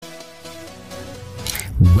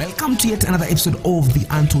Welcome to yet another episode of the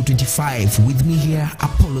UNTOLD25 with me here,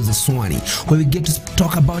 Apollo Zaswani, where we get to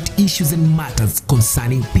talk about issues and matters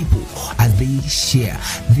concerning people as they share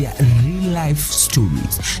their real life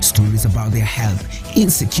stories about their health,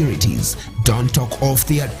 insecurities, don't talk of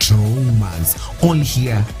their traumas, only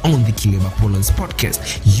here on the Kelvin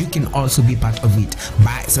podcast. You can also be part of it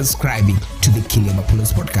by subscribing to the Kelvin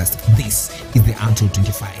podcast. This is the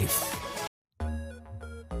UNTOLD25.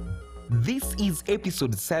 This is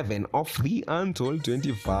episode 7 of the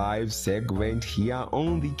UNTOLD25 segment here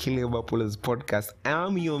on the Kelvin podcast.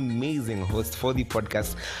 I'm your amazing host for the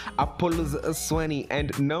podcast, Apollo Zaswani,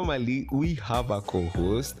 and normally we have a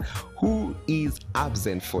co-host who is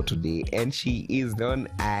absent for today, and she is known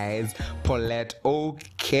as Paulette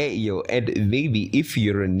Okeyo. And maybe if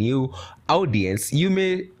you're a new audience, you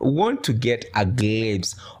may want to get a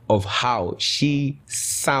glimpse of how she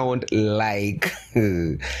sound like.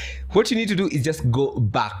 What you need to do is just go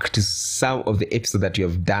back to some of the episodes that you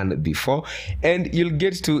have done before, and you'll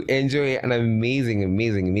get to enjoy an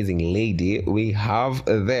amazing lady we have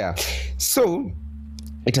there. So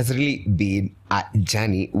it has really been a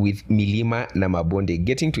journey with Milima na Mabonde.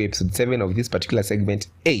 Getting to episode 7 of this particular segment,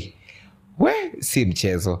 where si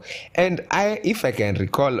mchezo. And if I can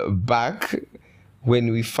recall back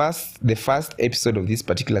when the first episode of this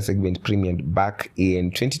particular segment premiered back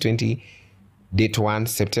in 2020, date 1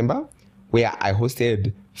 September, where I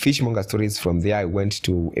hosted Fishmonger Stories. From there I went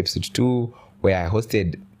to episode 2, where I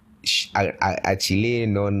hosted a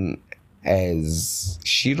Chilean known as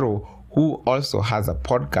Shiro, who also has a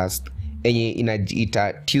podcast,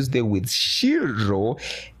 Inajiita Tuesday with Shiro.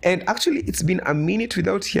 And actually it's been a minute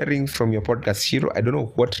without hearing from your podcast, Shiro. I don't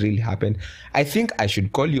know what really happened. I think I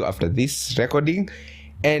should call you after this recording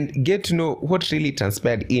and get to know what really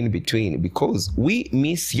transpired in between, because we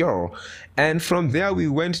miss you. And from there we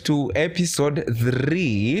went to episode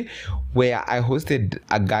 3, where I hosted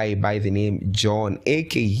a guy by the name John,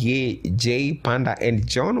 aka J Panda, and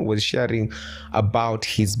John was sharing about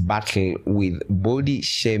his battle with body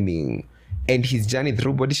shaming and his journey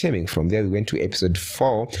through body shaming. From there we went to episode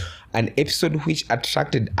 4, an episode which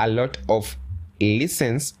attracted a lot of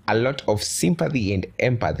listens, a lot of sympathy and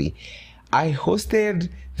empathy. I hosted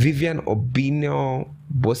Vivian Obino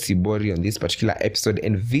Bosibori on this particular episode,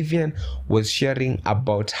 and Vivian was sharing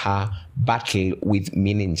about her battle with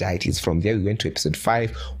meningitis. From there we went to episode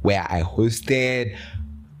 5, where I hosted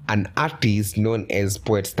an artist known as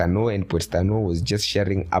Poet Stano, and Poet Stano was just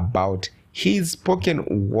sharing about his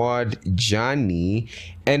spoken word journey.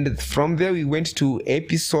 And from there we went to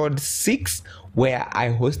episode 6, where I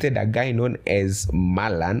hosted a guy known as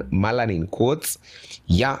Malan in quotes.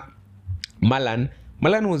 Malan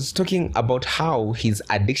was talking about how his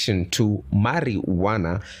addiction to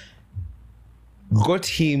marijuana got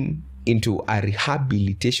him into a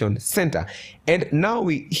rehabilitation center. And now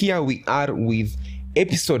we are with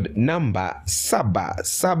episode number Saba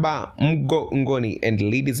Ngoni. And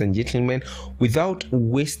ladies and gentlemen, without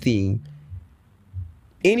wasting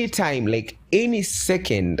any time, like any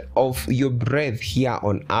second of your breath here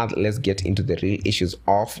on earth, let's get into the real issues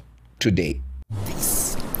of today.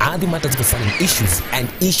 These are the matters concerning issues and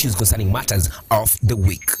issues concerning matters of the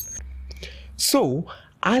week. So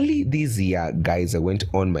early this year, guys, I went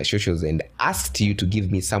on my socials and asked you to give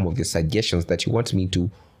me some of the suggestions that you want me to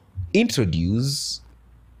introduce,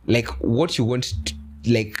 like what you want to,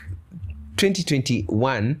 like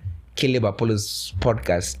 2021 Caleb Apollo's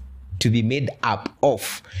podcast to be made up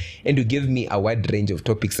of, and you give me a wide range of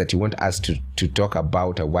topics that you want us to talk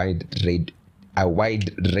about, a wide range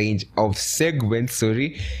of segments,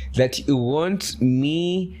 that you want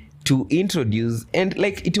me to introduce. And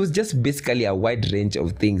like it was just basically a wide range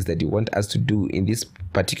of things that you want us to do in this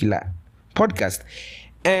particular podcast.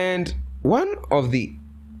 And one of the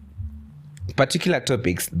particular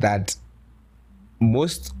topics that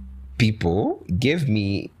most people gave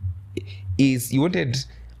me is you wanted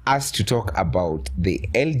us to talk about the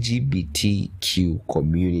LGBTQ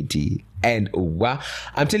community. And wow,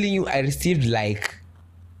 I'm telling you, I received like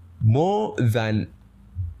more than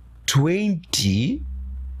 20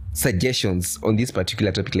 suggestions on this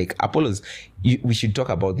particular topic. Like, Apollos, we should talk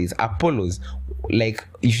about this. Apollos, like,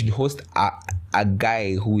 you should host a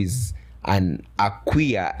guy who is a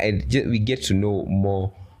queer, and we get to know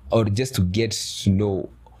more, or just to get to know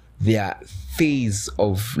their phase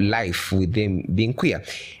of life with them being queer.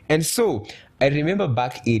 And so I remember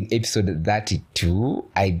back in episode 32,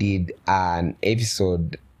 I did an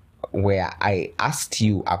episode where I asked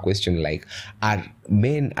you a question like, are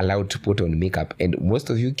men allowed to put on makeup? And most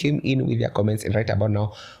of you came in with your comments. And right about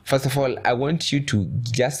now, first of all, I want you to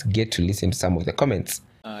just get to listen to some of the comments.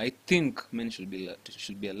 I think men should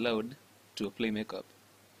be allowed to apply makeup,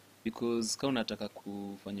 because kama unataka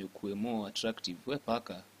kufanya ukue more attractive, we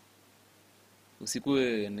paka,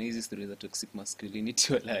 usikuwe na hizi stories za toxic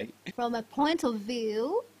masculinity walai. From a point of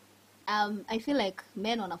view, I feel like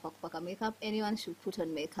men wanafaa kupaka makeup. Anyone should put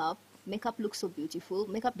on makeup. Makeup looks so beautiful.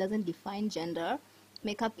 Makeup doesn't define gender.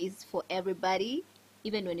 Makeup is for everybody.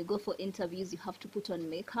 Even when you go for interviews, you have to put on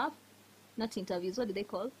makeup. Not interviews, what do they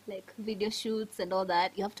call? Like video shoots and all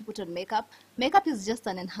that. You have to put on makeup. Makeup is just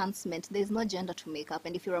an enhancement. There's no gender to makeup.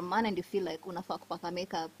 And if you're a man and you feel like unafaa kupaka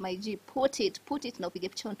makeup, my G, put it na upige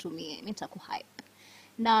picha unitumie. Mimi nitakuhype.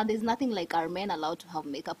 Now, there's nothing like, are men allowed to have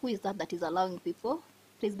makeup? Who is that is allowing people?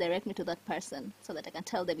 Please direct me to that person so that I can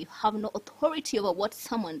tell them you have no authority over what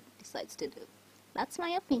someone decides to do. That's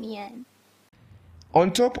my opinion.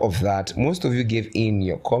 On top of that, most of you gave in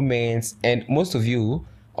your comments, and most of you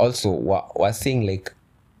also were saying, like,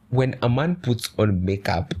 when a man puts on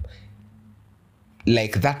makeup,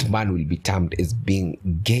 like, that man will be termed as being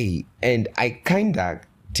gay. And I kind of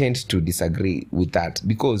tend to disagree with that,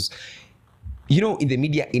 because in the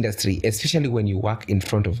media industry, especially when you work in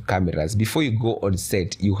front of cameras, before you go on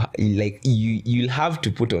set, you'll have to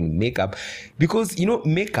put on makeup, because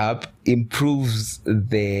makeup improves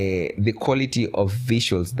the quality of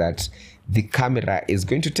visuals that the camera is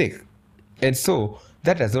going to take. And so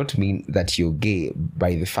that does not mean that you're gay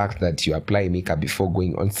by the fact that you apply makeup before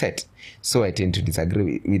going on set. So I tend to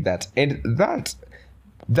disagree with that. And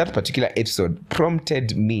that particular episode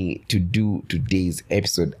prompted me to do today's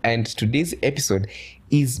episode. And today's episode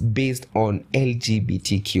is based on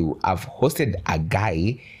LGBTQ. I've hosted a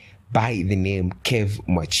guy by the name Kev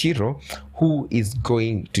Mwachiro, who is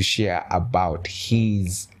going to share about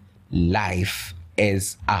his life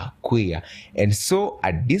as a queer. And so,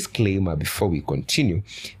 a disclaimer before we continue: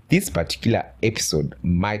 this particular episode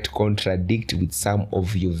might contradict with some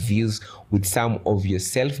of your views, with some of your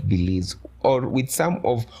self-beliefs, or with some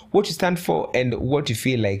of what you stand for and what you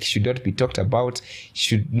feel like should not be talked about,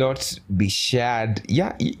 should not be shared.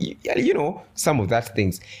 Yeah, some of that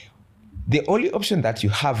things. The only option that you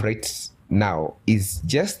have right now is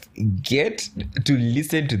just get to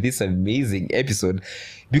listen to this amazing episode,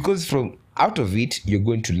 because from out of it, you're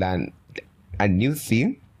going to learn a new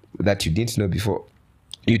thing that you didn't know before.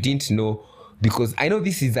 You didn't know, because I know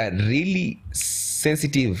this is a really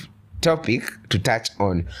sensitive topic to touch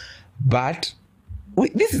on, but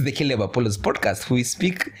this is the Caleb Apollo's podcast, where we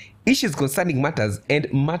speak issues concerning matters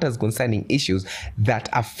and matters concerning issues that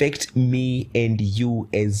affect me and you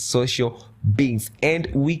as social beings. And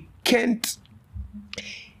we can't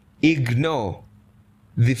ignore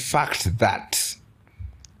the fact that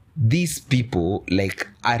these people, like,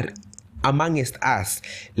 are amongst us,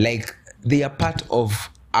 like, they are part of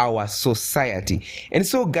our society. And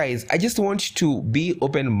so, guys, I just want you to be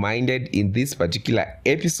open-minded in this particular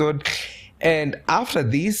episode. And after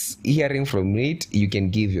this, hearing from it, you can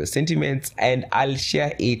give your sentiments, and I'll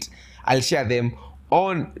share them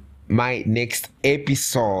on my next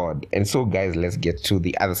episode. And so, guys, let's get to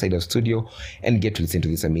the other side of studio and get to listen to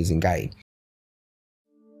this amazing guy.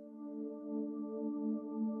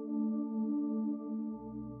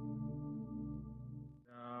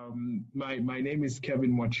 My name is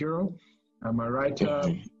Kevin Mwachiro. I'm a writer,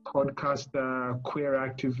 podcaster, queer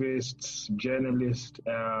activist, journalist.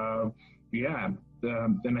 And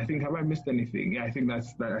I think, have I missed anything? Yeah, I think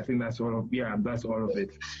that's all of. Yeah, that's all of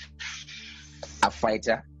it. A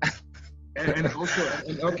fighter. and also,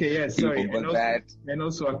 okay, yeah, sorry, and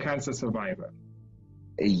also a cancer survivor.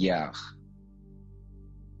 Yeah.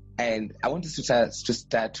 And I want to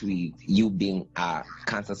start with you being a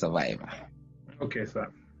cancer survivor. Okay, sir.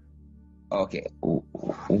 Okay.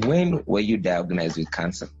 When were you diagnosed with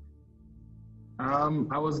cancer?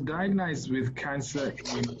 I was diagnosed with cancer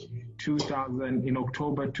in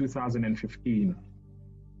October 2015.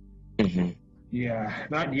 Mm-hmm. Yeah,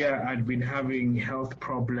 that year I'd been having health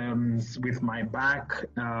problems with my back,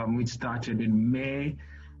 which started in May.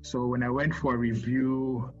 So when I went for a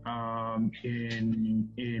review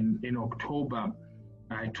in October,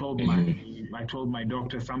 I told my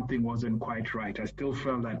doctor something wasn't quite right. I still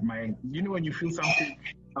felt that when you feel something,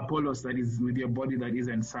 Apollos, that is with your body that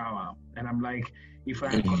isn't sour. And I'm like, if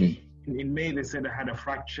I in May they said I had a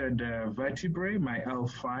fractured vertebrae, my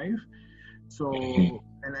L5. So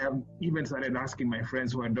and I even started asking my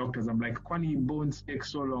friends who are doctors. I'm like, Kwani bones take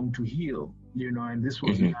so long to heal, and this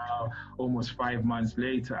was now almost 5 months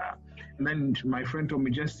later. And then my friend told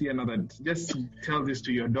me, just tell this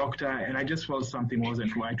to your doctor. And I just felt something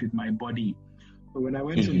wasn't right with my body. So when I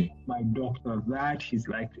went to my doctor, he's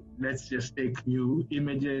like, let's just take new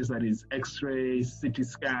images, that is X-rays, CT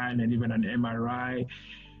scan, and even an MRI.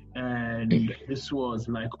 And this was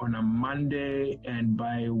like on a Monday, and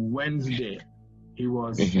by Wednesday, he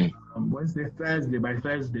was by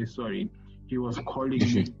Thursday, sorry, he was calling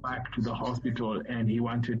me back to the hospital, and he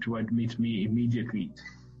wanted to admit me immediately.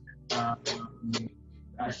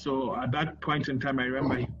 So at that point in time, I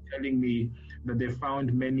remember him telling me that they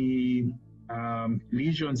found many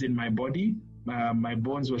lesions in my body. My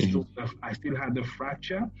bones were I still had the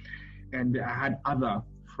fracture, and I had other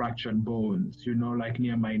fractured bones, like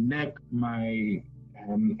near my neck,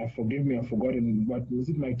 forgive me, I've forgotten, what was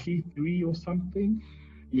it, my T3 or something,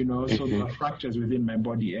 so there were fractures within my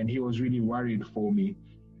body, and he was really worried for me.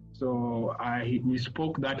 So we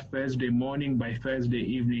spoke that Thursday morning. By Thursday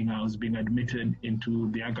evening, I was being admitted into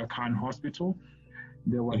the GALCK hospital.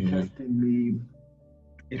 They were testing me.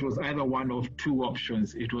 It was either one of two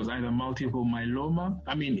options. It was either multiple myeloma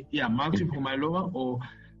or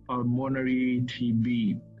pulmonary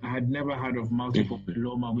TB. I had never heard of multiple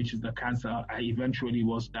myeloma, which is the cancer I eventually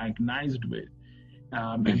was diagnosed with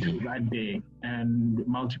until that day. And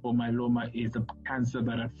multiple myeloma is a cancer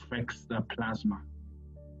that affects the plasma.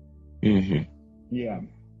 Yeah.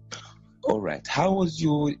 All right. How was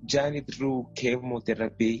your journey through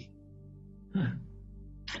chemotherapy?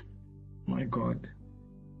 My God.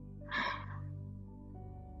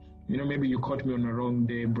 Maybe you caught me on the wrong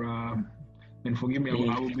day, bruh. And forgive me,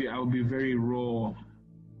 I will be very raw.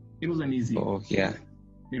 It wasn't easy. Oh, yeah.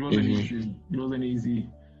 It wasn't easy. It wasn't easy.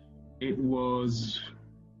 It was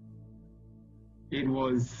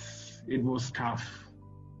tough.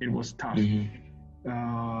 It was tough.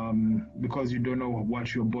 Because you don't know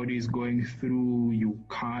what your body is going through, you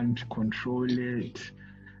can't control it.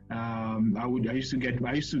 I used to get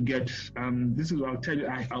this is what I'll tell you.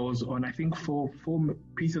 I was on, I think, four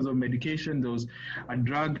pieces of medication. There was a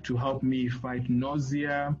drug to help me fight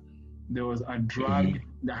nausea. There was a drug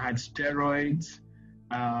that had steroids.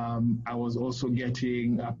 I was also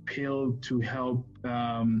getting a pill to help.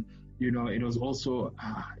 It was also,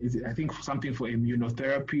 I think, something for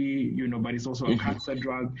immunotherapy. But it's also a cancer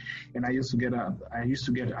drug. And I used to get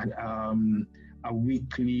a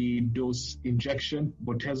weekly dose injection,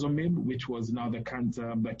 bortezomib, which was now the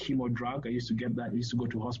chemo drug. I used to get that. I used to go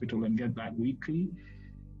to hospital and get that weekly.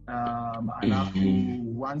 And after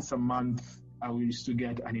once a month, I used to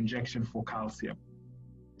get an injection for calcium.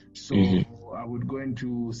 So I would go in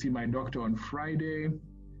to see my doctor on Friday.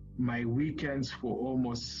 My weekends for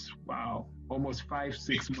almost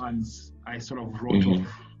 5-6 months, I sort of wrote off.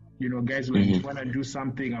 Guys, when you want to do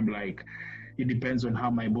something, I'm like, it depends on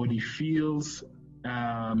how my body feels.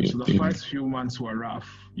 So the first few months were rough,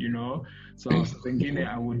 So I was thinking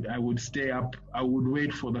I would stay up. I would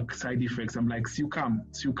wait for the side effects. I'm like, you come,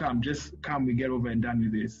 just come. We get over and done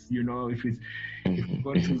with this. If it's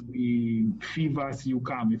going to be fevers, you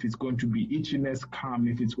come. If it's going to be itchiness, come.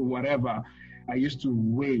 If it's whatever, I used to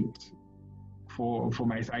wait for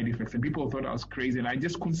my side effects, and people thought I was crazy, and I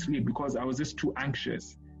just couldn't sleep because I was just too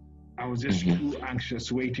anxious. I was just too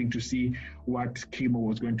anxious, waiting to see what chemo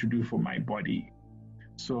was going to do for my body.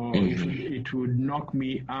 So it would knock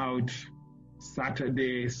me out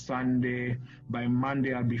Saturday, Sunday. By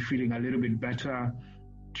Monday, I'll be feeling a little bit better.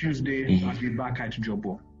 Tuesday, I'll be back at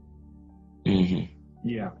Jobo.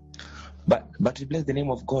 Yeah. But to bless the name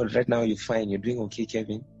of God, right now you're fine. You're doing okay,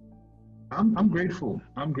 Kevin. I'm grateful.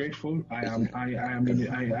 I'm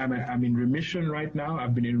in remission right now.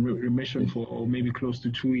 I've been in remission for maybe close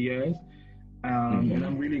to 2 years. And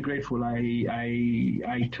I'm really grateful. My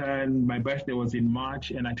birthday was in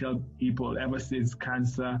March, and I tell people ever since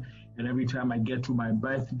cancer, and every time I get to my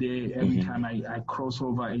birthday, every time I cross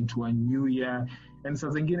over into a new year, and so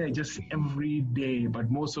again, just every day, but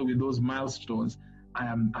more so with those milestones, I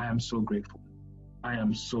am so grateful. I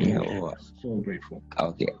am so grateful.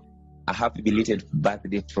 Okay. A happy belated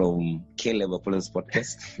birthday from Caleb Apollo's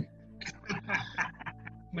podcast.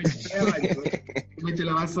 It's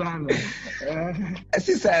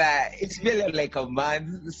been like a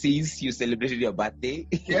month since you celebrated your birthday.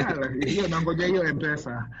 Unangoja hiyo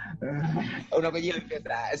M-Pesa. Unangoja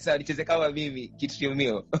M-Pesa. So nicheze kama mimi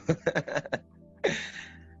kitumio.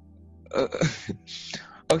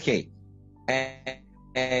 Okay.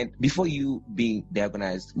 And before you being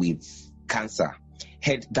diagnosed with cancer,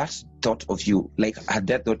 had that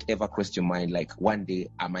thought ever crossed your mind, like one day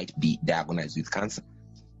I might be diagnosed with cancer?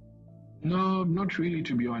 No, not really,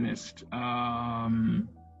 to be honest. I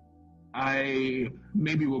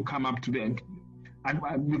maybe will come up to them.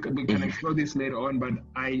 We can explore this later on, but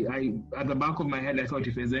I at the back of my head, I thought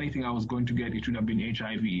if there's anything I was going to get, it would have been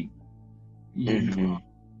HIV.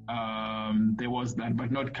 There was that,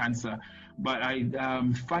 but not cancer. But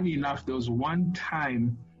funny enough, there was one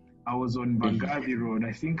time I was on Bagavi Road.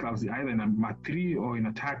 I think I was either in a matri or in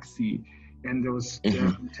a taxi, and there was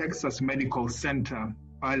the Texas Medical Center,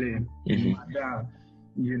 Pale, in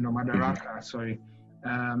Madaraka, sorry.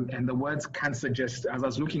 And the words cancer just, as I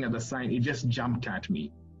was looking at the sign, it just jumped at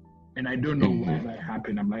me. And I don't know why that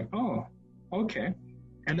happened. I'm like, oh, okay.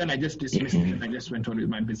 And then I just dismissed it and I just went on with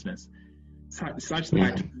my business. Such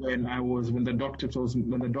that when the doctors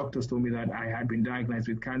told me that I had been diagnosed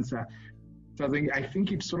with cancer, so I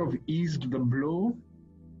think it sort of eased the blow,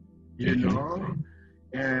 you know,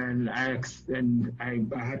 and I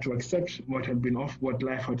had to accept what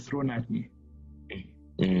life had thrown at me.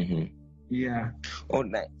 Yeah. Oh,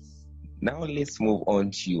 nice. Now let's move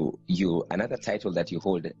on to you. Another title that you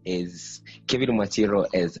hold is Kev Mwachiro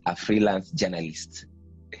as a freelance journalist.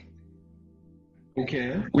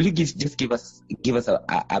 Okay. Will you just give us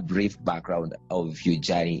a brief background of your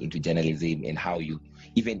journey into journalism and how you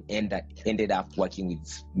even ended up working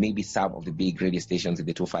with maybe some of the big radio stations in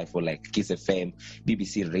the 254 like Kiss FM,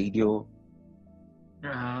 BBC Radio?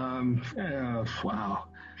 Wow.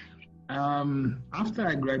 After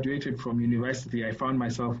I graduated from university, I found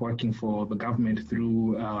myself working for the government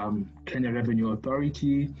through Kenya Revenue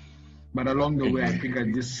Authority. But along the way, I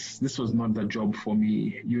figured this was not the job for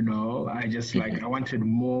me. You know, I just I wanted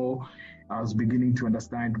more. I was beginning to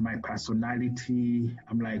understand my personality.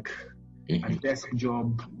 I'm like a desk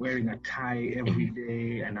job, wearing a tie every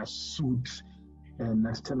day and a suit. And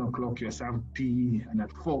at 10 o'clock, you're served tea. And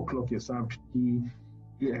at 4 o'clock, you're served tea.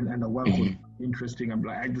 And the work was interesting. I'm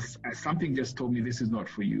like, something just told me this is not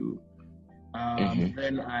for you.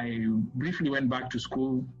 Then I briefly went back to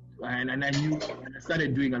school. And I knew, and I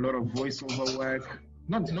started doing a lot of voiceover work.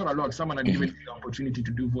 Not a lot. Someone had given me the opportunity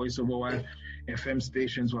to do voiceover work. FM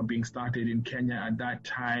stations were being started in Kenya at that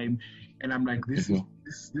time, and I'm like, this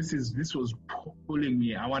was pulling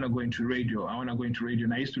me. I want to go into radio. And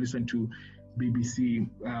I used to listen to BBC.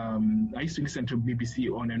 I used to listen to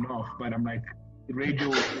BBC on and off, but I'm like,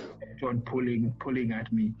 radio kept on pulling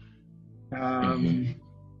at me.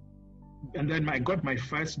 And then I got my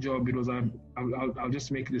first job. It was I'll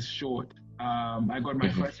just make this short. I got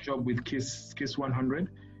my first job with Kiss 100.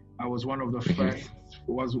 I was one of the first.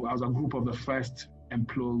 I was a group of the first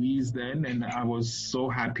employees then, and I was so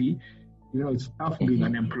happy. You know, it's tough being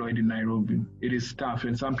unemployed in Nairobi. It is tough,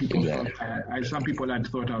 and some people had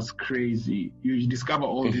thought I was crazy. You discover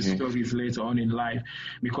all these stories later on in life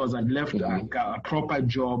because I'd left a proper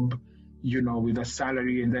job, you know, with a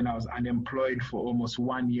salary, and then I was unemployed for almost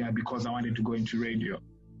 1 year because I wanted to go into radio,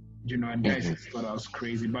 you know, and guys thought I was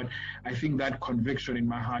crazy. But I think that conviction in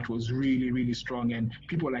my heart was really, really strong, and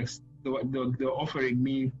people they're offering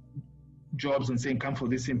me jobs and saying, come for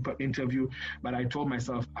this interview, but I told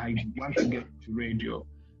myself, I want to get to radio.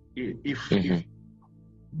 If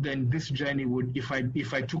then this journey would, if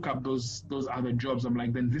I took up those other jobs, I'm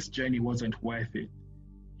like, then this journey wasn't worth it,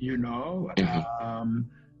 you know.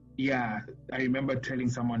 Yeah, I remember telling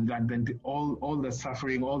someone that then all the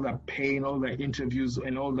suffering, all the pain, all the interviews,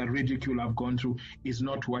 and all the ridicule I've gone through is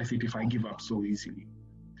not worth it if I give up so easily.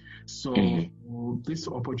 So this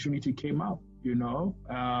opportunity came up, you know,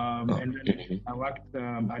 and then I worked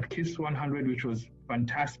at Kiss 100, which was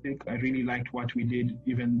fantastic. I really liked what we did,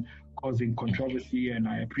 even causing controversy, and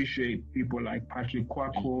I appreciate people like Patrick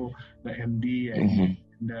Kwako, the MD, and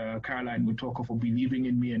Caroline Mutoko for believing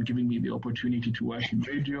in me and giving me the opportunity to work in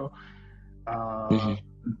radio. And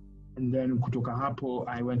then kutoka hapo,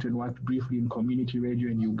 I went and worked briefly in community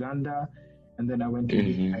radio in Uganda. And then I went to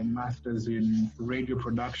do my master's in radio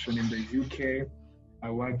production in the UK.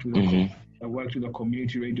 I worked with a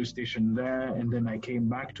community radio station there, and then I came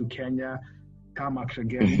back to Kenya. Tamak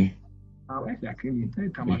again.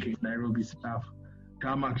 Tamak is Nairobi staff.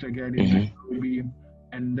 Tamak again in Nairobi,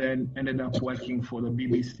 and then ended up working for the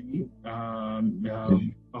BBC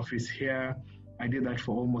office here. I did that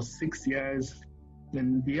for almost 6 years,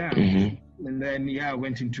 and and then I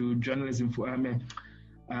went into journalism for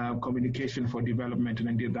communication for development, and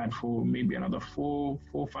I did that for maybe another 4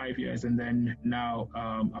 or 5 years, and then now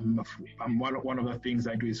I'm one of the things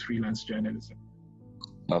I do is freelance journalism.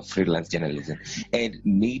 Freelance journalism, and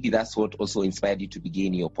maybe that's what also inspired you to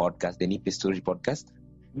begin your podcast, the NIPE Story Podcast.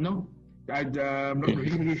 No, not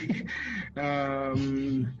really.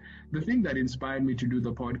 The thing that inspired me to do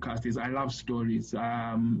the podcast is I love stories.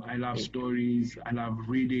 I love stories. I love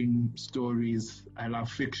reading stories. I love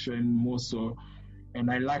fiction more so. And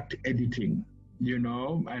I liked editing, you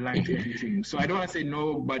know, editing. So I don't want to say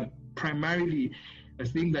no, but primarily the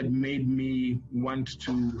thing that made me want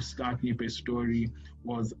to start NIPE Story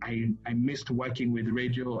was I missed working with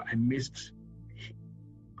radio. I missed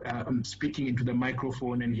speaking into the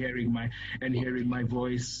microphone and hearing my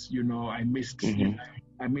voice. I missed. We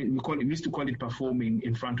used to call it performing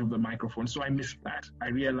in front of the microphone. So I missed that. I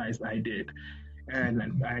realized I did, and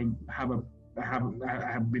I'm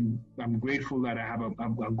grateful that I have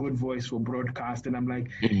a good voice for broadcast, and I'm like,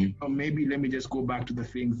 maybe let me just go back to the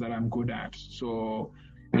things that I'm good at. So.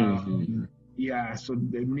 So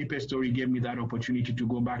the NIPE story gave me that opportunity to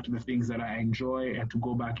go back to the things that I enjoy and to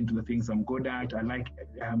go back into the things I'm good at. I like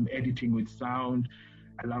editing with sound.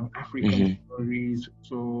 I love African stories.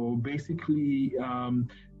 So basically,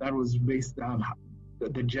 that was based on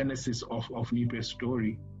the genesis of NIPE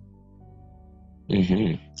story.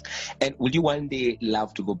 And would you one day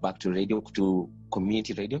love to go back to radio, to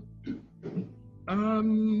community radio?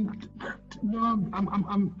 No,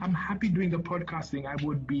 I'm happy doing the podcasting. I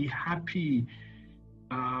would be happy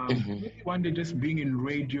one day just being in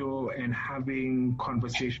radio and having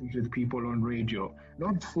conversations with people on radio,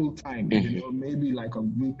 not full time, maybe like a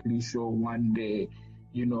weekly show one day,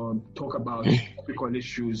 talk about topical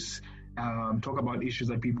issues, talk about issues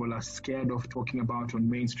that people are scared of talking about on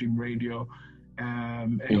mainstream radio,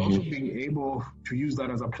 and also being able to use that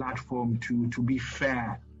as a platform to be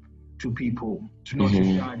fair to people, to not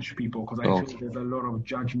judge people, because I feel there's a lot of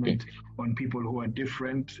judgment on people who are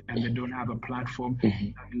different and they don't have a platform.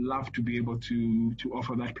 I'd love to be able to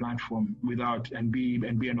offer that platform and be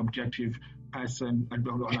an objective person, and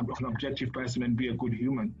be a good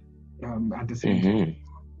human at the same time.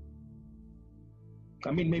 I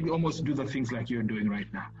mean, maybe almost do the things like you're doing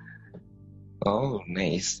right now. Oh,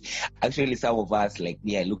 nice. Actually, some of us, like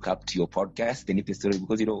me, I look up to your podcast, the NIPE story,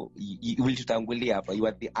 because you will tutangulia, you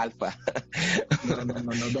are the alpha. No.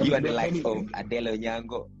 You are the likes of Adele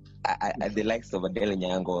Onyango, the likes of Adele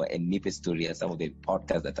Onyango and NIPE story are some of the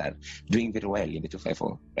podcasts that are doing very well in the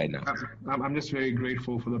 254 right now. I'm just very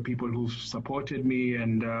grateful for the people who've supported me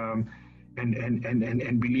and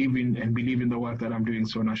believe in the work that I'm doing.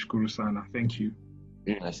 So nashukuru sana. Thank you.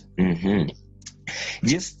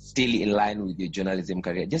 Just still in line with your journalism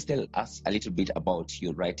career, just tell us a little bit about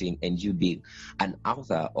your writing and you being an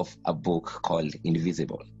author of a book called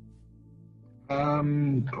Invisible.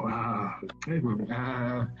 The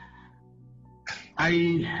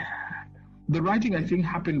writing, I think,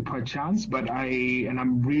 happened per chance, but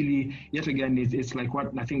I'm really, yet again, it's like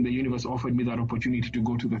what I think the universe offered me that opportunity to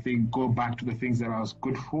go back to the things that I was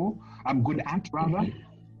good at rather.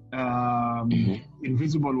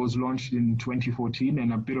 Invisible was launched in 2014,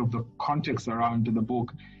 and a bit of the context around the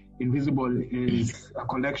book. Invisible is a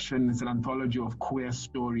collection, it's an anthology of queer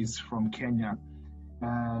stories from Kenya,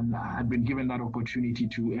 and I had been given that opportunity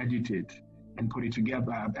to edit it and put it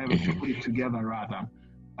together, rather.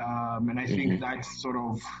 And I think that sort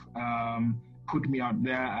of put me out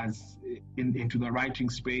there as into the writing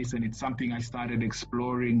space, and it's something I started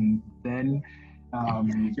exploring then.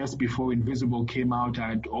 Just before Invisible came out,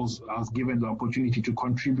 I was given the opportunity to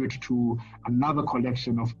contribute to another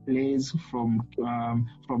collection of plays from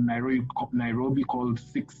Nairobi called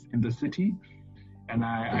Six in the City, and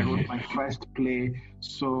I wrote my first play.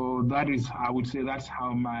 So that is, I would say, that's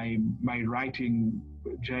how my writing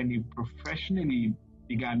journey professionally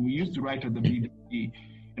began. We used to write at the BBC,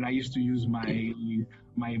 and I used to use my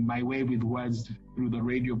way with words through the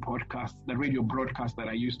radio broadcast that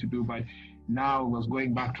I used to do, but now I was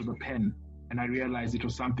going back to the pen, and I realized it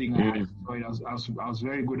was something I enjoyed. I was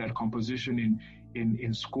very good at composition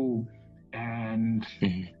in school, and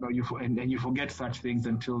you forget such things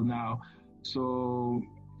until now. So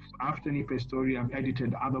after NIPE story, I've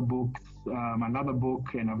edited other books, another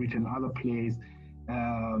book, and I've written other plays,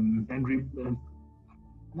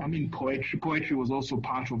 poetry was also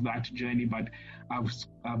part of that journey, but I've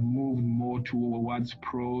moved more towards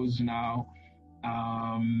prose now.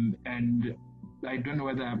 And I don't know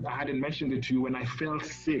whether I hadn't mentioned it to you. When I felt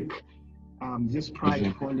sick, just prior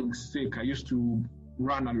to falling sick, I used to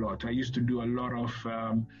run a lot. I used to do a lot of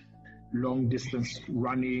long distance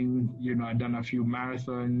running. I'd done a few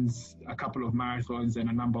marathons, a couple of marathons, and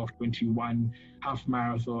a number of 21 half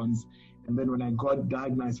marathons. And then when I got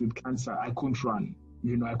diagnosed with cancer, I couldn't run.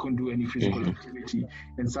 I couldn't do any physical activity.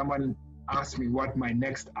 And someone asked me what my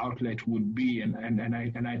next outlet would be, and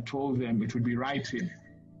I told them it would be writing.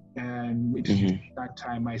 And that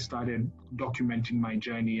time I started documenting my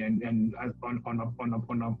journey and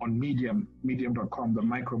on medium.com, the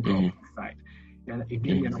microblog site. And it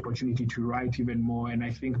gave me an opportunity to write even more. And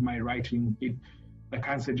I think my writing, the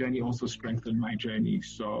cancer journey also strengthened my journey.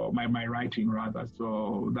 So my writing rather.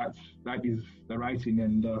 So that is the writing,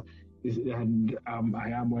 and I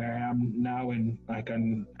am where I am now, and I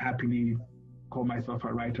can happily call myself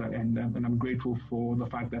a writer, and I'm grateful for the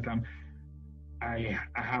fact that I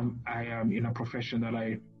am in a profession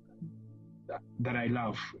that I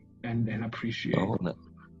love and appreciate.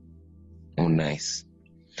 Oh, nice.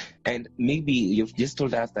 And maybe you've just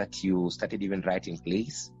told us that you started even writing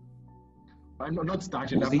plays. I'm not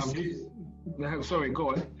started. Sorry,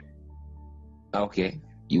 go on. Okay.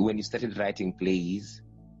 When you started writing plays,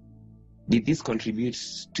 did this contribute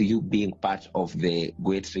to you being part of the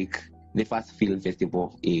Goetric, the first film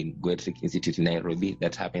festival in Goetric Institute in Nairobi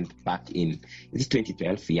that happened back in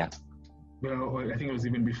 2012? Yeah. Well, I think it was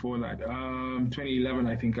even before that. 2011,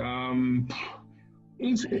 I think.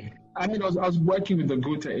 I was working with the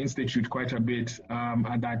Goethe Institute quite a bit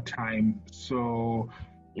at that time. So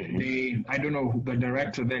I don't know, the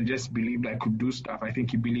director then just believed I could do stuff. I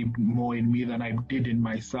think he believed more in me than I did in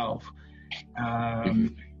myself.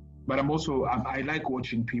 But I like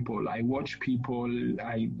watching people. I watch people.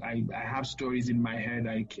 I have stories in my head.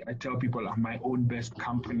 I tell people I'm my own best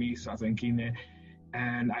company, Sazankine.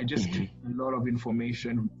 And I just get a lot of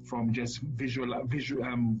information from just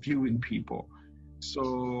viewing people.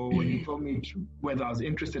 So when you told me whether I was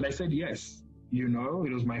interested, I said yes.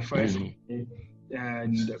 It was my first play.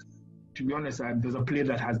 And to be honest, there's a play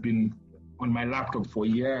that has been on my laptop for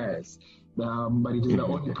years, but it is the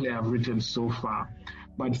only play I've written so far.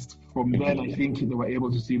 But from then, I think they were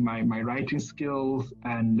able to see my writing skills,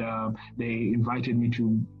 and they invited me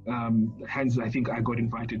to. Hence, I think I got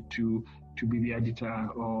invited to be the editor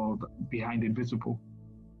or behind Invisible.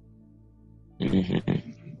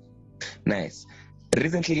 Nice.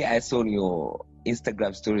 Recently, I saw on your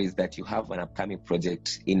Instagram stories that you have an upcoming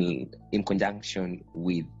project in conjunction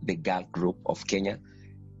with the GALCK group of Kenya,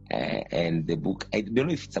 and the book. I don't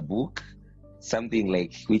know if it's a book, something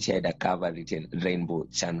like which had a cover written "Rainbow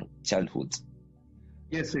Childhoods."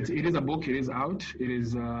 Yes, it is a book. It is out. It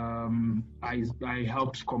is. I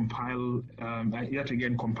helped compile, yet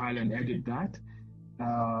again compile and edit that.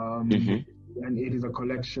 And it is a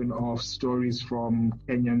collection of stories from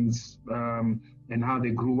Kenyans and how they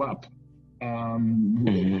grew up,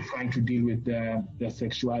 trying to deal with their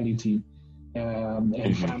sexuality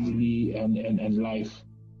and family and life.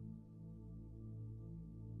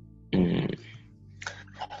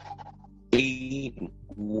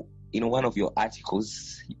 In one of your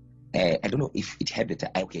articles, I don't know if it had the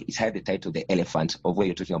title "The Elephant," of where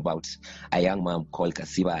you're talking about a young mom called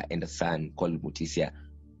Kasiba and a son called Mutisia,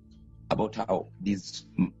 about how this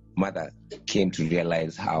mother came to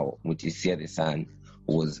realize how Mutisia, the son,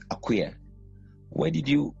 was a queer. Why did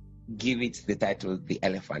you give it the title "The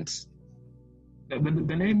Elephant"? The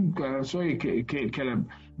name, sorry, Kelvin,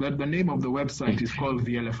 the name of the website is called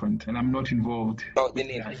The Elephant, and I'm not involved. Oh, the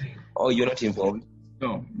name. Oh, you're not involved?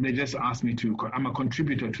 No, they just asked me to. I'm a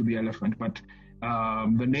contributor to The Elephant, but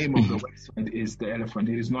the name of the website is The Elephant.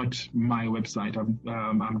 It is not my website.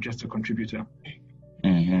 I'm just a contributor.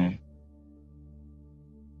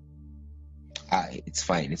 It's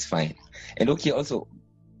fine. And okay, also,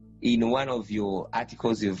 in one of your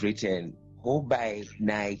articles you've written, "Whole by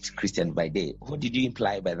night, Christian by day." What did you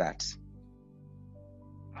imply by that?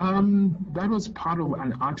 That was part of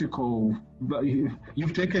an article.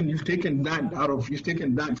 You've taken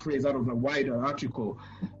that phrase out of a wider article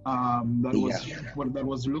that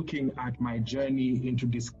was looking at my journey into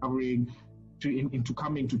discovering, into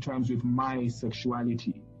coming to terms with my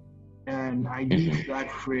sexuality. And I used that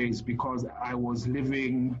phrase because I was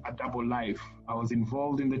living a double life. I was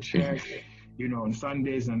involved in the church, on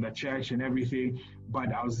Sundays and the church and everything,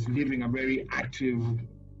 but I was living a very active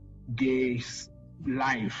gay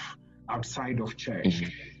life outside of church,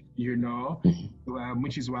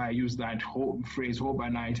 which is why I use that phrase, "whole by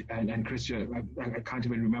night" and Christian. I can't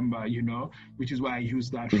even remember, which is why I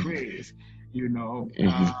use that phrase.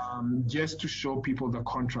 Just to show people the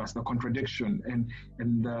contrast, the contradiction,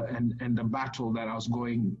 and the battle that was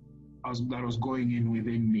going in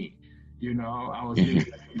within me. I was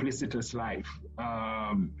living a duplicitous life,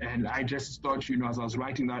 and I just thought, as I was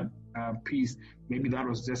writing that piece, maybe I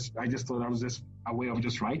just thought that was just a way of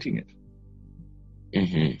just writing it.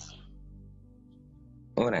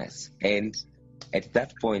 Oh, nice. And at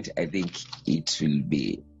that point, I think it will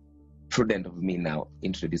be prudent of me now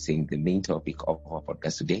introducing the main topic of our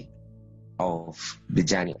podcast today, of the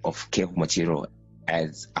journey of Kev Mwachiro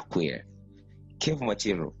as a queer. Kev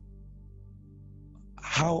Mwachiro,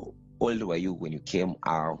 how old were you when you came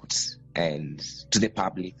out and to the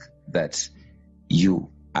public that you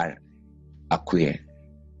are a queer?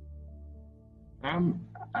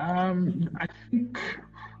 I think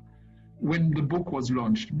when the book was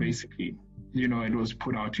launched, basically, it was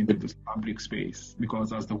put out into this public space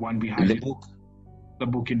because I was the one behind the book. The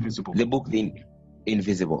book Invisible. The book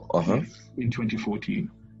Invisible. In 2014.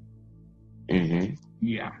 Mm-hmm.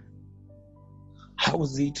 Yeah. How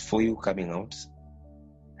was it for you coming out?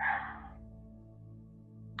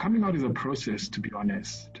 Coming out is a process, to be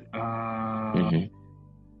honest. Mm-hmm.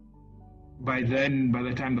 By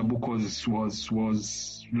the time the book was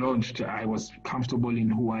launched, I was comfortable in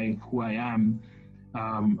who I am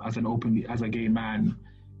as a gay man.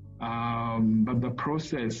 But the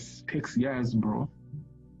process takes years, bro.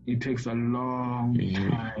 It takes a long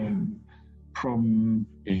time from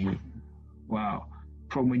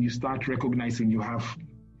when you start recognizing you have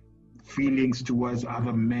feelings towards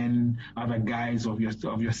other men, other guys of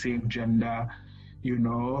your same gender,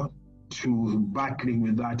 to battling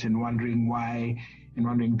with that and wondering why, and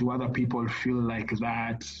wondering, do other people feel like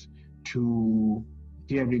that, to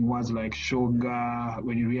hearing words like sugar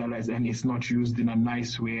when you realize, and it's not used in a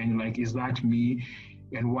nice way, and you're like, is that me?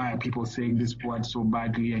 And why are people saying this word so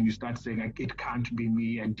badly? And you start saying, like, it can't be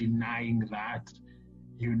me, and denying that,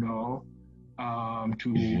 to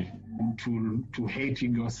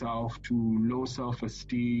hating yourself, to low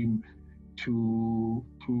self-esteem, to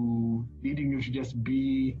leading you to just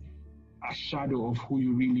be a shadow of who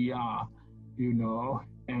you really are,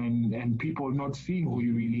 and people not seeing who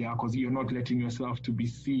you really are because you're not letting yourself to be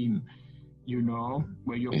seen,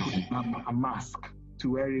 where you're putting up a mask.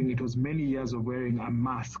 It was many years of wearing a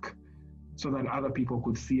mask so that other people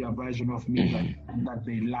could see a version of me that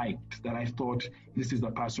they liked, that I thought, this is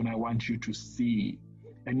the person I want you to see.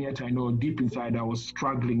 And yet I know deep inside I was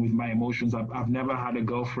struggling with my emotions. I've never had a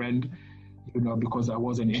girlfriend, because I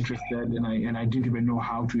wasn't interested, and I didn't even know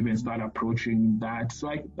how to even start approaching that. So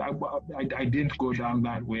I didn't go down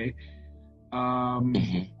that way.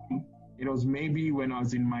 It was maybe when I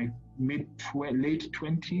was in my late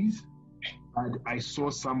 20s, I saw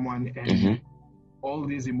someone, and all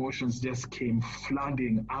these emotions just came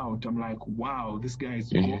flooding out. I'm like, wow, this guy is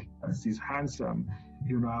gorgeous, he's handsome.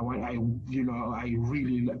 I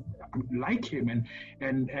really like him,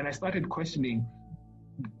 and I started questioning.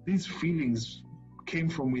 These feelings came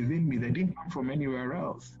from within me. They didn't come from anywhere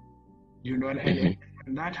else. And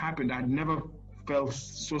that happened. I'd never felt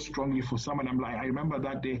so strongly for someone. I'm like, I remember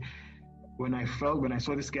that day when I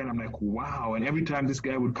saw this guy, and I'm like, wow. And every time this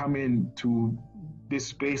guy would come into this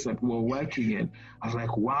space that we were working in, I was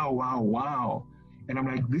like, wow, wow, wow. And I'm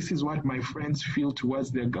like, this is what my friends feel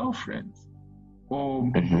towards their girlfriends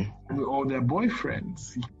or their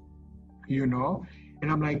boyfriends,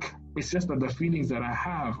 And I'm like, it's just that the feelings that I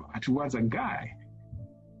have are towards a guy.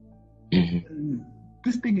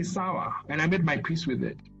 This thing is sour, and I made my peace with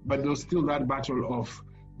it. But there was still that battle of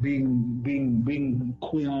being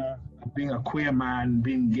queer, being a queer man,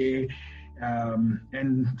 being gay,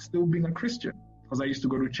 and still being a Christian, because I used to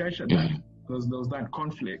go to church at that. There was that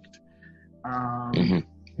conflict.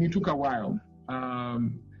 It took a while.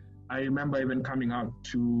 I remember even coming out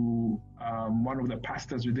to one of the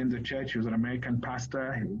pastors within the church. He was an American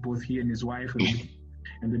pastor, both he and his wife,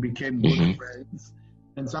 and they became good friends.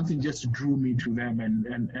 And something just drew me to them, and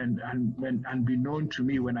unbeknown to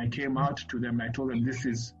me, when I came out to them, I told them, this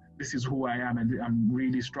is who I am, and I'm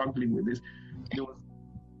really struggling with this. There was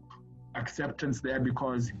acceptance there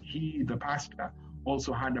because he, the pastor,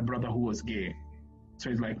 also had a brother who was gay. So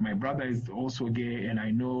it's like, my brother is also gay, and I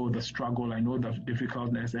know the struggle, I know the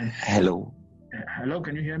difficultness. And hello,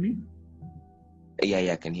 can you hear me?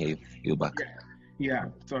 Yeah, I can hear you. You're back. Yeah.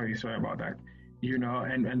 Sorry about that.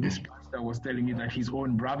 And this pastor was telling me that his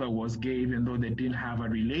own brother was gay, even though they didn't have a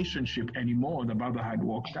relationship anymore. The brother had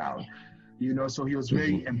walked out. So he was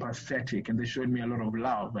very empathetic, and they showed me a lot of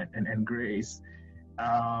love and grace.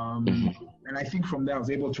 And I think from there I was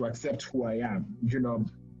able to accept who I am,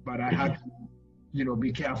 but I had to,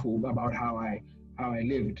 be careful about how I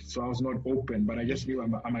lived. So I was not open, but I just knew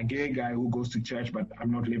I'm a gay guy who goes to church, but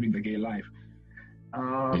I'm not living the gay life.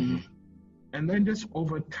 And then just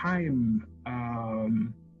over time,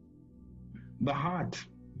 the heart,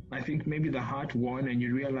 I think maybe the heart won, and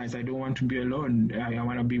you realize, I don't want to be alone. I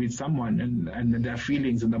want to be with someone, and their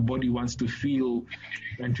feelings, and the body wants to feel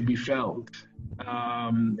and to be felt.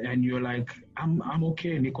 And you're like, I'm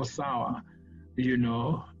okay, niko sawa,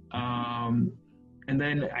 and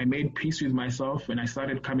then I made peace with myself, and I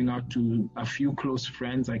started coming out to a few close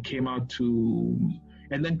friends. I came out to,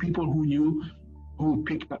 and then people who knew, who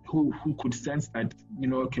picked up, who could sense that,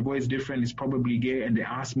 Kevo is different, is probably gay, and they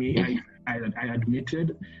asked me. I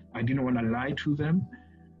admitted. I didn't want to lie to them.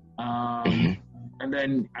 And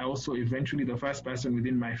then I also eventually, the first person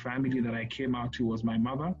within my family that I came out to was my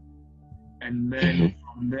mother. And then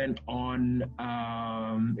from then on,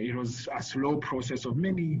 it was a slow process of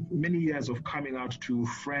many, many years of coming out to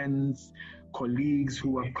friends, colleagues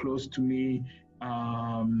who were close to me,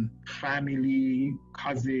 family,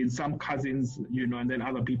 cousins, some cousins, and then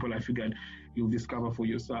other people I figured you'll discover for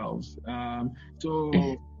yourselves. So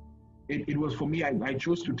it was for me, I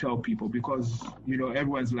chose to tell people because,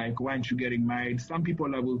 everyone's like, why aren't you getting married? Some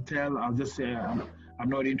people I will tell, I'll just say, I'm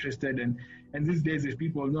not interested. And these days, if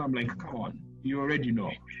people know, I'm like, come on, you already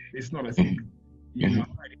know. It's not a secret. It's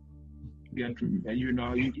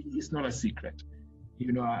not a secret.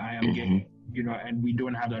 I am gay, and we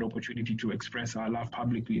don't have that opportunity to express our love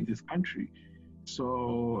publicly in this country.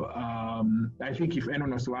 So I think if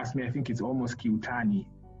anyone was to ask me, I think it's almost kiutani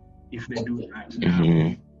if they do that.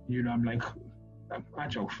 I'm like,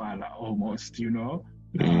 almost,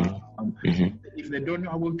 If they don't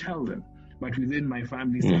know, I will tell them. But within my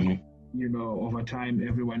family, over time,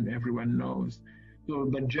 everyone knows. So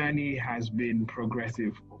the journey has been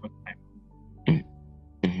progressive over time.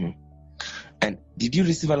 And did you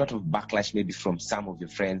receive a lot of backlash maybe from some of your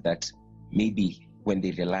friends that maybe when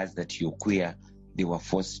they realized that you're queer, they were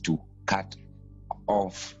forced to cut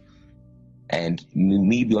off? And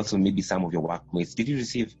maybe some of your workmates. Did you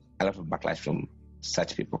receive a lot of backlash from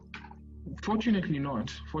such people? Fortunately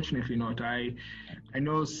not. I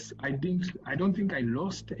know I don't think I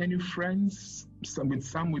lost any friends. With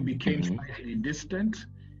some we became slightly distant,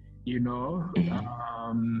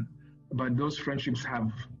 but those friendships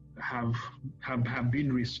have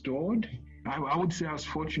been restored. I would say I was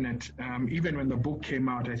fortunate. Even when the book came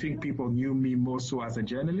out, I think people knew me more so as a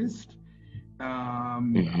journalist. I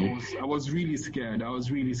was really scared.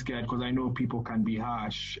 Because I know people can be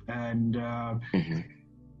harsh, and I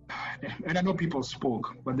know people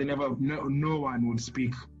spoke, but they never. No one would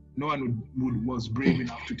speak. No one was brave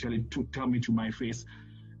enough to tell me to my face.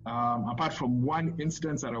 Apart from one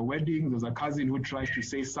instance at a wedding, there's a cousin who tries to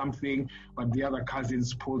say something, but the other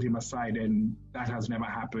cousins pulled him aside, and that has never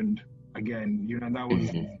happened again. And that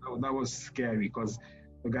was scary because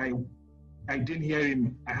the guy. I didn't hear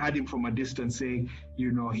him. I heard him from a distance say,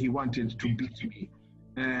 he wanted to beat me,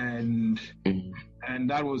 and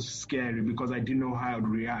that was scary because I didn't know how I'd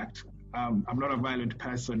react. I'm not a violent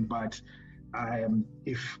person, but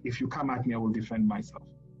if you come at me, I will defend myself.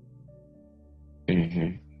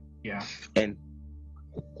 Yeah. And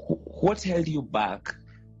what held you back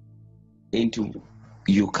into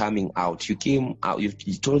you coming out? You came out.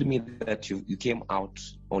 You told me that you came out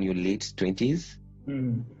on your late 20s.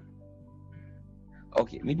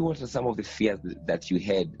 Okay, maybe what are some of the fears that you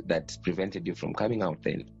had that prevented you from coming out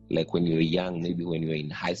then? Like when you were young, maybe when you were in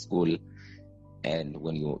high school and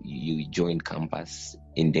when you joined campus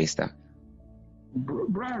in Daystar?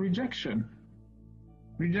 Rejection.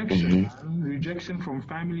 Rejection from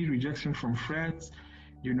family, rejection from friends.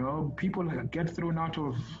 People get thrown out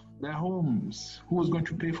of their homes. Who was going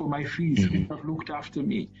to pay for my fees? Who looked after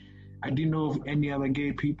me? I didn't know of any other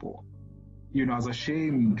gay people. I was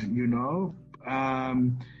ashamed,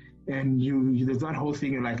 and there's that whole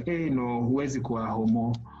thing, you're like, hey, no, huwezi kuwa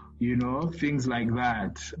homo, things like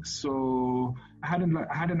that. So I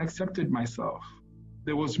hadn't accepted myself.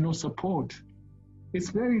 There was no support.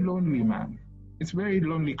 It's very lonely, man. It's very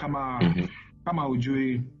lonely. Kama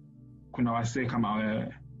ujui kuna wase kama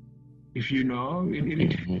wewe. If you know,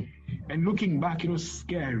 and looking back, it was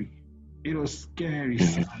scary. It was scary,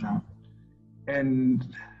 sana. And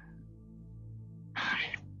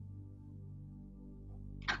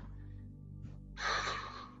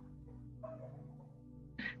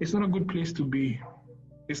it's not a good place to be.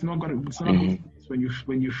 It's not a good place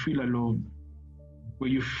when you feel alone, where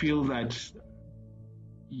you feel that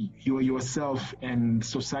you are yourself and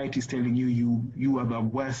society is telling you are the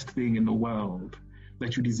worst thing in the world,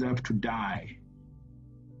 that you deserve to die,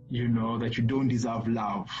 that you don't deserve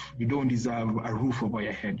love, you don't deserve a roof over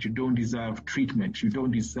your head, you don't deserve treatment, you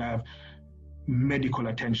don't deserve medical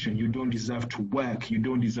attention, you don't deserve to work, you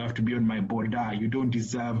don't deserve to be on my border, you don't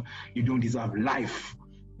deserve life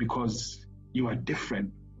because you are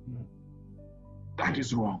different. That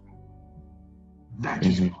is wrong. That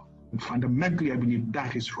is wrong. And fundamentally, I believe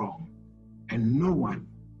that is wrong. And no one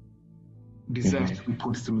deserves to be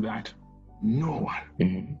put through that. No one.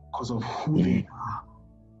 Because of who they are.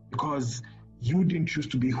 Because you didn't choose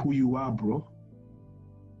to be who you are, bro.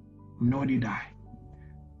 Nor did I.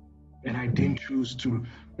 And I didn't choose to.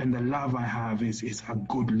 And the love I have is a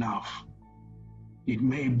good love. It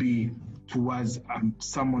may be towards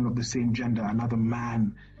someone of the same gender, another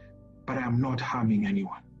man, but I am not harming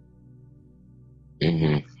anyone.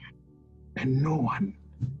 And no one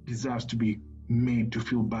deserves to be made to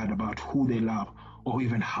feel bad about who they love or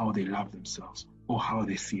even how they love themselves or how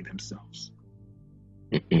they see themselves.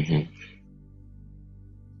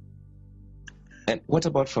 And what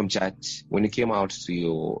about from church? When you came out to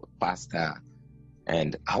your pastor,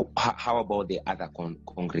 And how about the other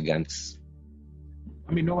congregants?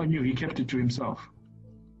 I mean, no one knew. He kept it to himself.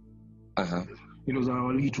 Uh-huh. It was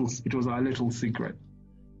our little secret.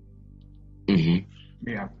 Mm-hmm.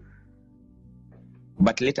 Yeah.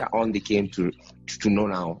 But later on, they came to know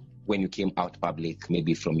now when you came out public,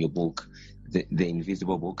 maybe from your book, the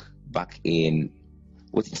Invisible Book, back in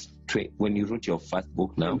when you wrote your first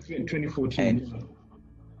book now? In 2014.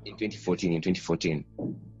 In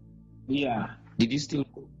 2014. Yeah. Did you still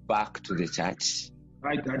go back to the church?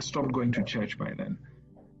 I'd stopped going to church by then.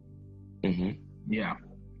 Mm-hmm. Yeah.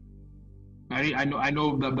 I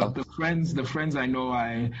know the friends I know,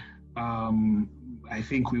 I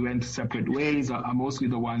think we went separate ways are mostly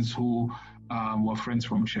the ones who were friends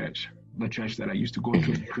from church, the church that I used to go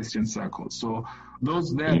to, the Christian circle. So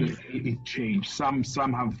those there, it changed. Some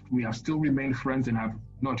we have still remained friends and have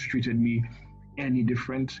not treated me any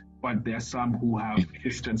different, but there are some who have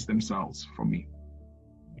distanced themselves from me.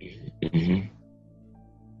 Mm-hmm.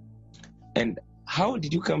 And how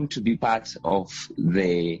did you come to be part of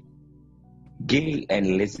the Gay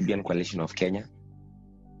and Lesbian Coalition of Kenya?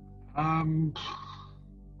 I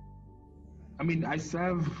mean, I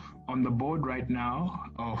serve on the board right now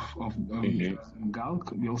of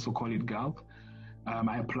GALCK. We also call it GALCK.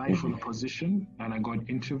 I applied for the position and I got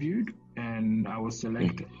interviewed and I was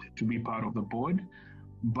selected to be part of the board.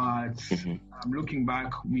 But looking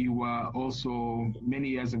back, we were also many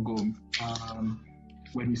years ago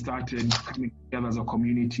when we started coming together as a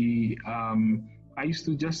community. I used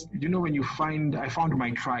to just, when I found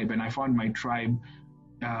my tribe, and I found my tribe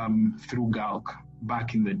through GALCK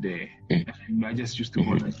back in the day. And I just used to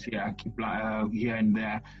volunteer, keep here and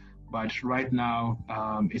there. But right now,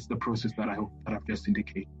 it's the process that I've just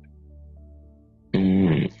indicated.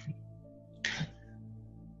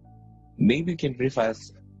 Maybe you can brief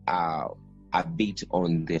us a bit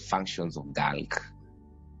on the functions of GALCK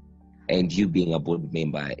and you being a board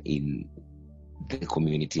member in the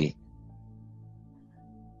community.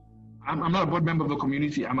 I'm not a board member of the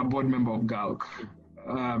community. I'm a board member of GALCK.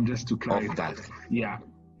 Just to clarify. Yeah.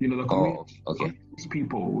 The community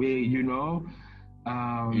people,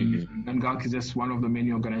 and GALCK is just one of the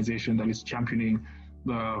many organizations that is championing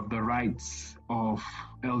the rights of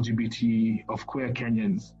queer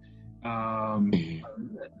Kenyans.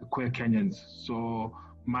 Queer Kenyans. So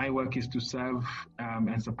my work is to serve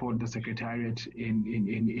and support the secretariat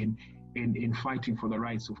in fighting for the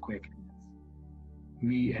rights of queer Kenyans.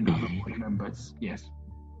 Me and other board members, yes.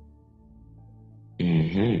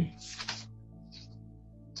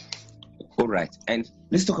 All right, and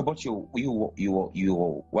let's talk about your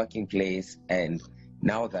working place. And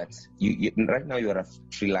now that right now you are a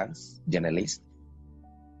freelance journalist.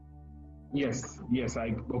 Yes,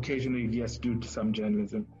 I occasionally do some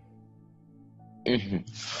journalism.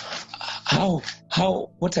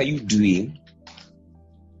 What are you doing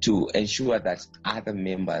to ensure that other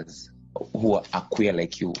members who are queer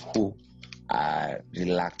like you, who are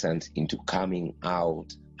reluctant into coming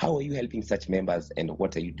out, how are you helping such members, and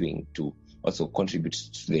what are you doing to also contribute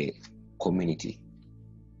to the community?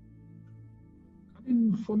 I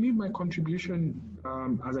mean, for me, my contribution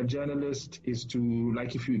as a journalist is to,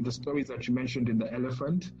 the stories that you mentioned in The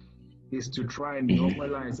Elephant, is to try and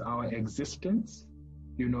normalize our existence,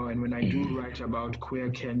 and when I do write about queer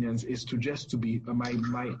Kenyans, is to just to be,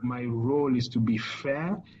 my role is to be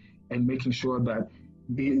fair and making sure that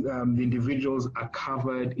the individuals are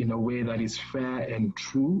covered in a way that is fair and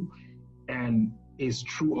true, and is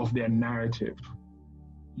true of their narrative,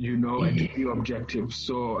 and to be objective.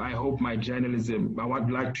 So I hope my journalism, I would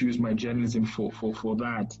like to use my journalism for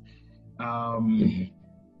that. And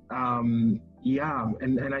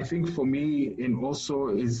I think for me, and also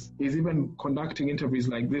is even conducting interviews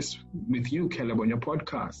like this with you, Caleb, on your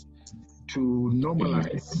podcast, to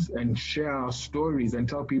normalize and share our stories and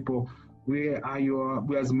tell people we're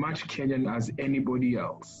as much Kenyan as anybody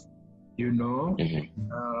else,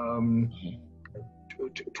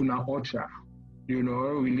 Tunaocha, we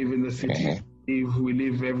live in the city, we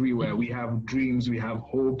live everywhere, we have dreams, we have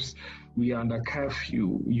hopes, we are under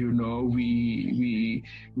curfew, we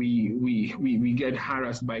get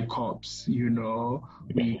harassed by cops,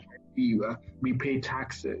 we pay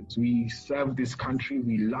taxes, we serve this country,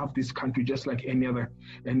 we love this country just like any other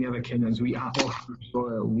Kenyans. We are all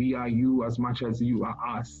soil. We are you as much as you are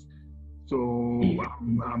us. So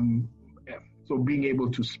so being able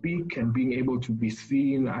to speak and being able to be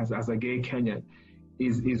seen as a gay Kenyan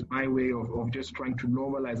is my way of just trying to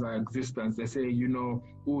normalize our existence. They say, who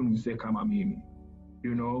ni kama mimi,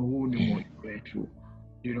 who ni mwetu,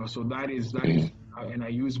 so that is And I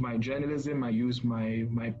use my journalism, I use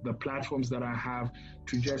the platforms that I have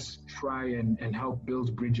to just try and help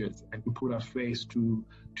build bridges and to put a face to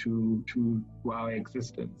our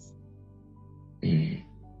existence.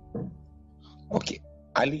 Okay.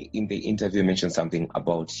 Ali, in the interview, mentioned something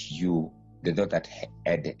about you. The thought that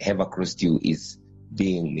had ever crossed you is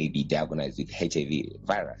being maybe diagnosed with HIV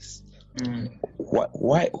virus.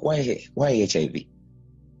 Why HIV?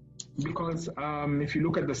 Because if you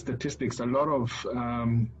look at the statistics, a lot of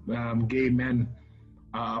gay men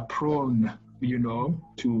are prone,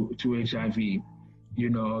 to HIV.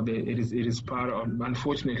 It is part of.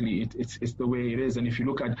 Unfortunately, it's the way it is. And if you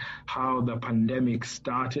look at how the pandemic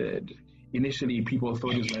started, initially people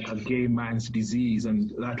thought it was like a gay man's disease,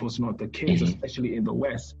 and that was not the case, especially in the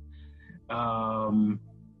West.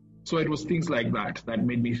 So it was things like that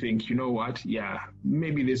made me think, you know what? Yeah,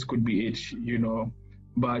 maybe this could be it.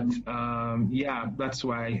 But that's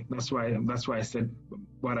why I said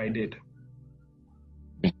what I did.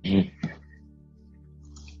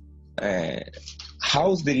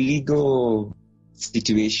 How's the legal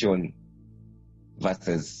situation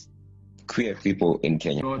versus queer people in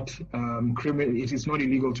Kenya? It is not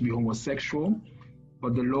illegal to be homosexual,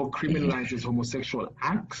 but the law criminalizes homosexual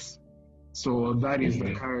acts. So that is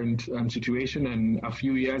the current situation. And a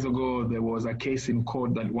few years ago, there was a case in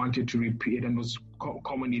court that wanted to repeal, and was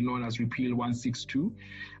commonly known as Repeal 162,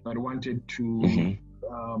 that wanted to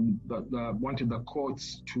wanted the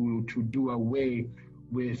courts to do away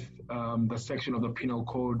with the section of the Penal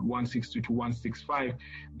Code 162 to 165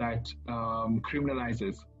 that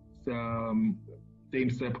criminalizes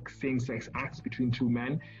same-sex acts between two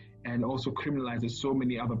men, and also criminalizes so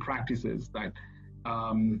many other practices that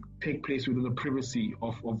take place within the privacy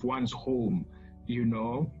of one's home, and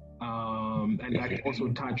that also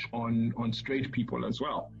touch on straight people as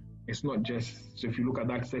well. It's not just, so if you look at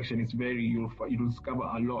that section, it's you'll discover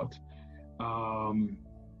a lot.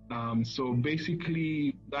 So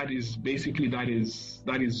basically that is the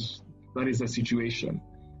situation.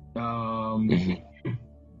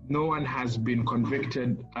 No one has been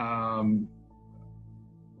convicted.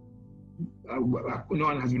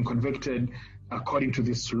 According to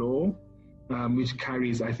this law, which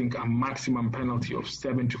carries, I think, a maximum penalty of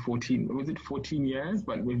 7 to 14. Was it 14 years?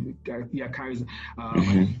 But carries a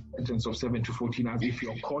sentence of 7 to 14 years if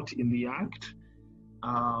you're caught in the act.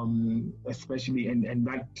 Especially, and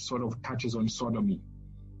that sort of touches on sodomy.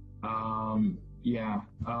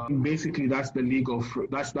 Basically, that's the legal.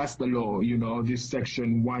 That's the law. This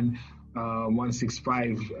section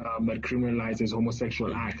 165 that criminalizes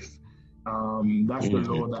homosexual acts. That's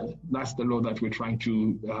the law that we're trying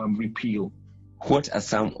to repeal. What are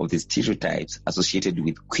some of the stereotypes associated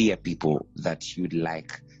with queer people that you'd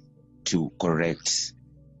like to correct?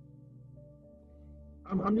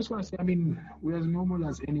 I'm just going to say, we're as normal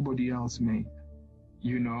as anybody else, mate.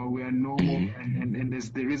 We are normal, and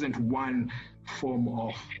there isn't one form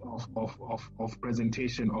of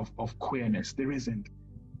presentation of queerness. There isn't.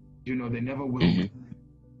 There never will be.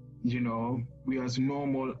 We are as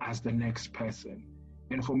normal as the next person.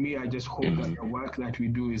 And for me, I just hope that the work that we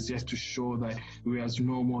do is just to show that we're as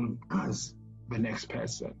normal as the next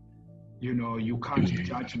person. You can't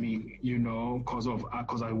judge me,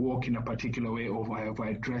 because I walk in a particular way, or if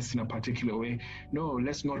I dress in a particular way. No,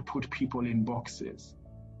 let's not put people in boxes.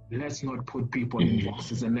 Let's not put people in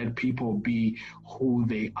boxes, and let people be who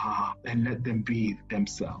they are, and let them be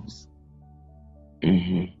themselves.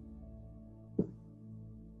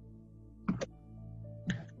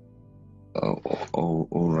 All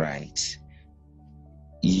right.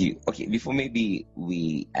 Okay, before maybe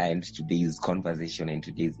we end today's conversation and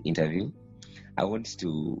today's interview, I want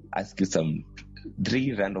to ask you 3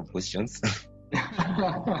 random questions.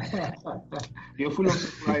 You're full of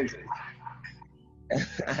surprises.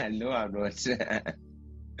 No, I'm not.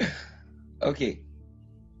 Okay.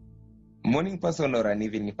 Morning person or an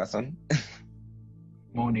evening person?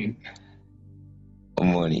 Morning.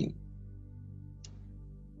 Morning.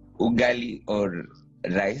 Ugali or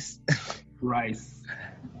rice? Rice.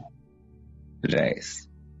 Rice.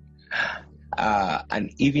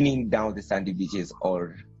 An evening down the sandy beaches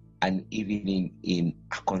or an evening in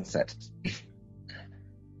a concert?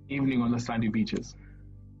 Evening on the sandy beaches.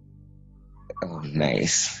 Oh,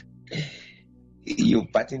 nice. Your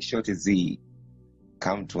parting shot as we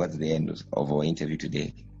come towards the end of our interview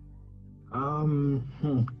today.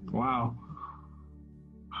 Wow.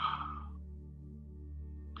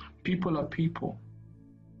 People are people.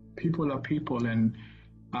 People are people, and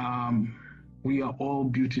we are all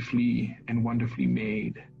beautifully and wonderfully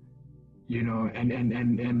made.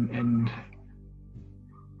 And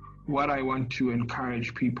what I want to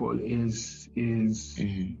encourage people is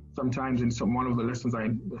sometimes in one of the lessons I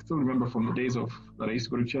still remember from the days of that I used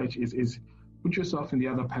to go to church is put yourself in the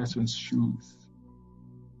other person's shoes.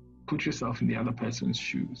 Put yourself in the other person's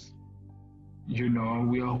shoes. You know,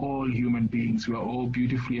 we are all human beings. We are all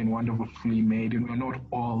beautifully and wonderfully made, and we're not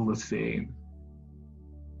all the same.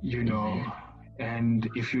 You know, and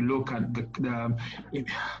if you look at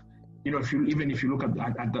if you look at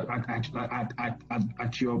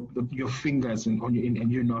your fingers and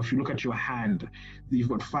you know, if you look at your hand, you've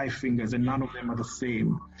got 5 fingers and none of them are the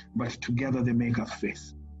same, but together they make a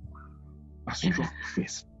fist, a strong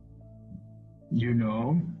fist. You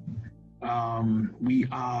know, we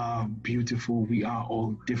are beautiful. We are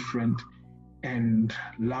all different, and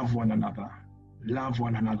love one another. Love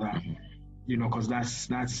one another. You know, because that's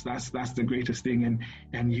the greatest thing.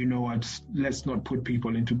 And you know what? Let's not put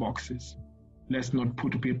people into boxes. Let's not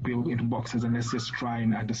put people into boxes, and let's just try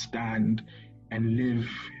and understand and live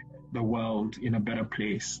the world in a better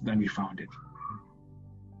place than we found it.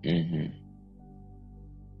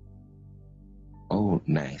 Oh,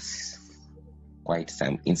 nice. Quite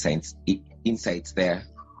some insights there.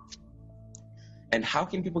 And how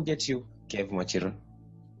can people get you, Kev Mwachiro?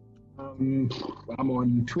 I'm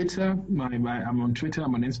on Twitter. I'm on Twitter.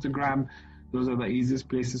 I'm on Instagram. Those are the easiest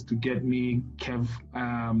places to get me. Kev.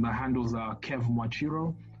 The handles are Kev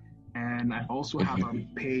Mwachiro, and I also have a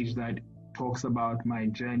page that talks about my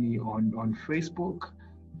journey on Facebook.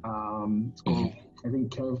 It's called, I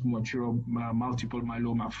think, Kev Mwachiro, Multiple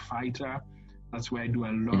Myeloma Fighter. That's where I do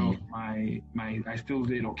a lot of my. I still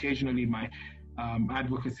did occasionally my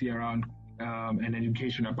advocacy around and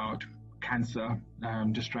education about cancer,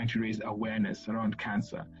 just trying to raise awareness around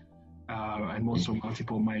cancer and also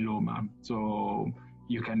multiple myeloma. So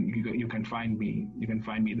you can find me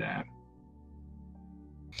there.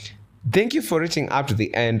 Thank you for reaching up to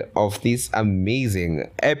the end of this amazing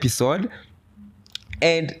episode,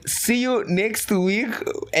 and see you next week.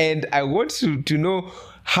 And I want to know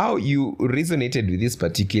how you resonated with this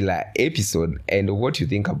particular episode and what you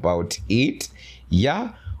think about it.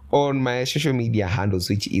 On my social media handles,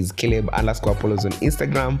 which is Caleb_Apollos on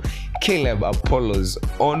Instagram, Caleb Apollos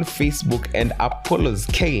on Facebook, and Apollos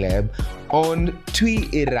Caleb on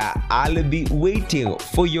Twitter. I'll be waiting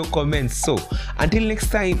for your comments. So until next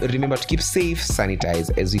time, remember to keep safe,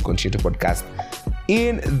 sanitize as we continue to podcast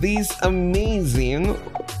in this amazing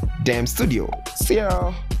damn studio. See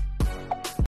ya.